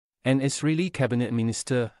An Israeli cabinet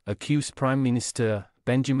minister accused Prime Minister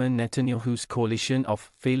Benjamin Netanyahu's coalition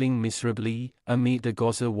of failing miserably amid the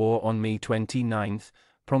Gaza war on May 29,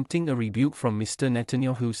 prompting a rebuke from Mr.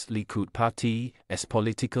 Netanyahu's Likud party as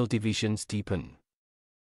political divisions deepen.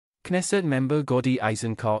 Knesset member Gadi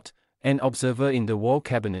Eisenkot, an observer in the war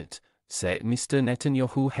cabinet, said Mr.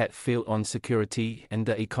 Netanyahu had failed on security and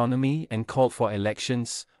the economy and called for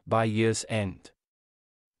elections by year's end.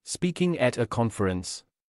 Speaking at a conference,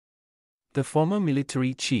 the former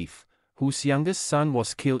military chief, whose youngest son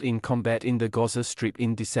was killed in combat in the Gaza Strip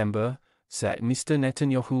in December, said Mr.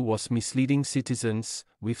 Netanyahu was misleading citizens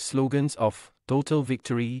with slogans of total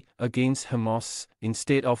victory against Hamas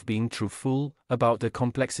instead of being truthful about the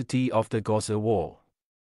complexity of the Gaza war.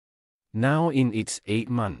 Now in its 8th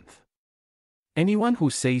month, anyone who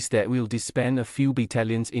says that we'll disband a few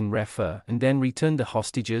battalions in Rafah and then return the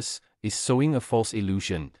hostages is sowing a false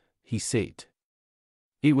illusion, he said.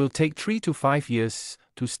 It will take 3 to 5 years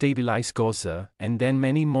to stabilize Gaza and then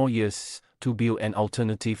many more years to build an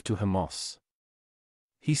alternative to Hamas.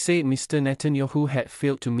 He said Mr. Netanyahu had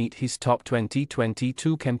failed to meet his top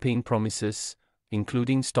 2022 campaign promises,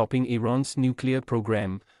 including stopping Iran's nuclear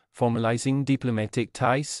program, formalizing diplomatic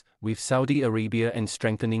ties with Saudi Arabia and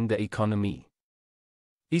strengthening the economy.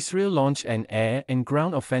 Israel launched an air and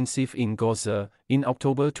ground offensive in Gaza in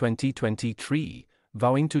October 2023,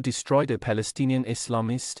 vowing to destroy the Palestinian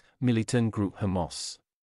Islamist militant group Hamas.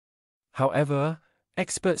 However,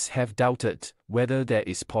 experts have doubted whether that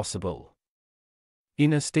is possible.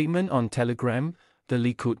 In a statement on Telegram, the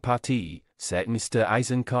Likud party said Mr.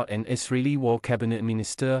 Eisenkot and Israeli War Cabinet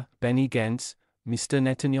Minister Benny Gantz, Mr.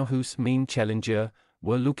 Netanyahu's main challenger,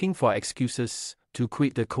 were looking for excuses to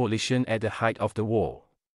quit the coalition at the height of the war.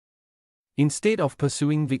 Instead of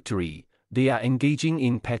pursuing victory, they are engaging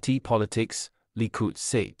in petty politics, Likud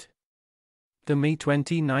said. The May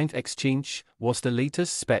 29 exchange was the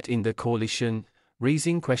latest spat in the coalition,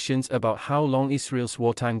 raising questions about how long Israel's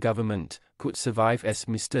wartime government could survive as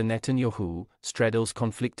Mr. Netanyahu straddles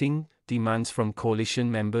conflicting demands from coalition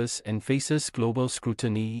members and faces global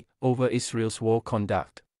scrutiny over Israel's war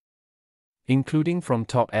conduct, including from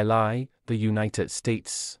top ally, the United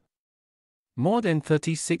States. More than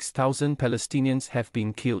 36,000 Palestinians have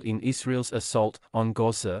been killed in Israel's assault on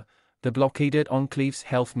Gaza, the blockaded enclave's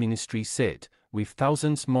health ministry said, with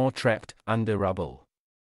thousands more trapped under rubble.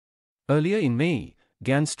 Earlier in May,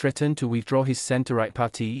 Gantz threatened to withdraw his centre-right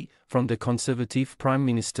party from the conservative prime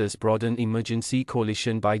minister's broadened emergency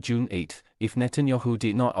coalition by June 8 if Netanyahu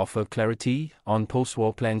did not offer clarity on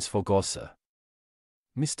post-war plans for Gaza.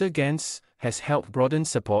 Mr. Gantz has helped broaden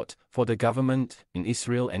support for the government in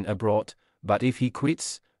Israel and abroad, but if he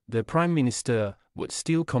quits, the prime minister would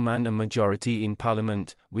still command a majority in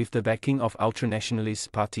parliament with the backing of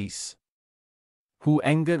ultranationalist parties, who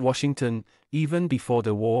angered Washington even before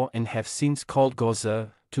the war and have since called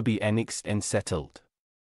Gaza to be annexed and settled.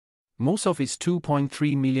 Most of its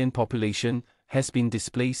 2.3 million population has been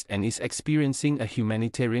displaced and is experiencing a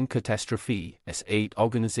humanitarian catastrophe as aid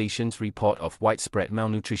organizations report of widespread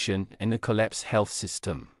malnutrition and a collapsed health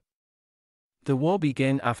system. The war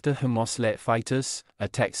began after Hamas-led fighters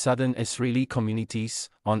attacked southern Israeli communities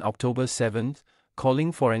on October 7,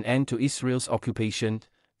 calling for an end to Israel's occupation,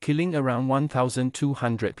 killing around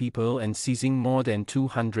 1,200 people and seizing more than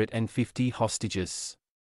 250 hostages,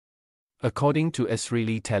 according to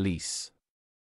Israeli tallies.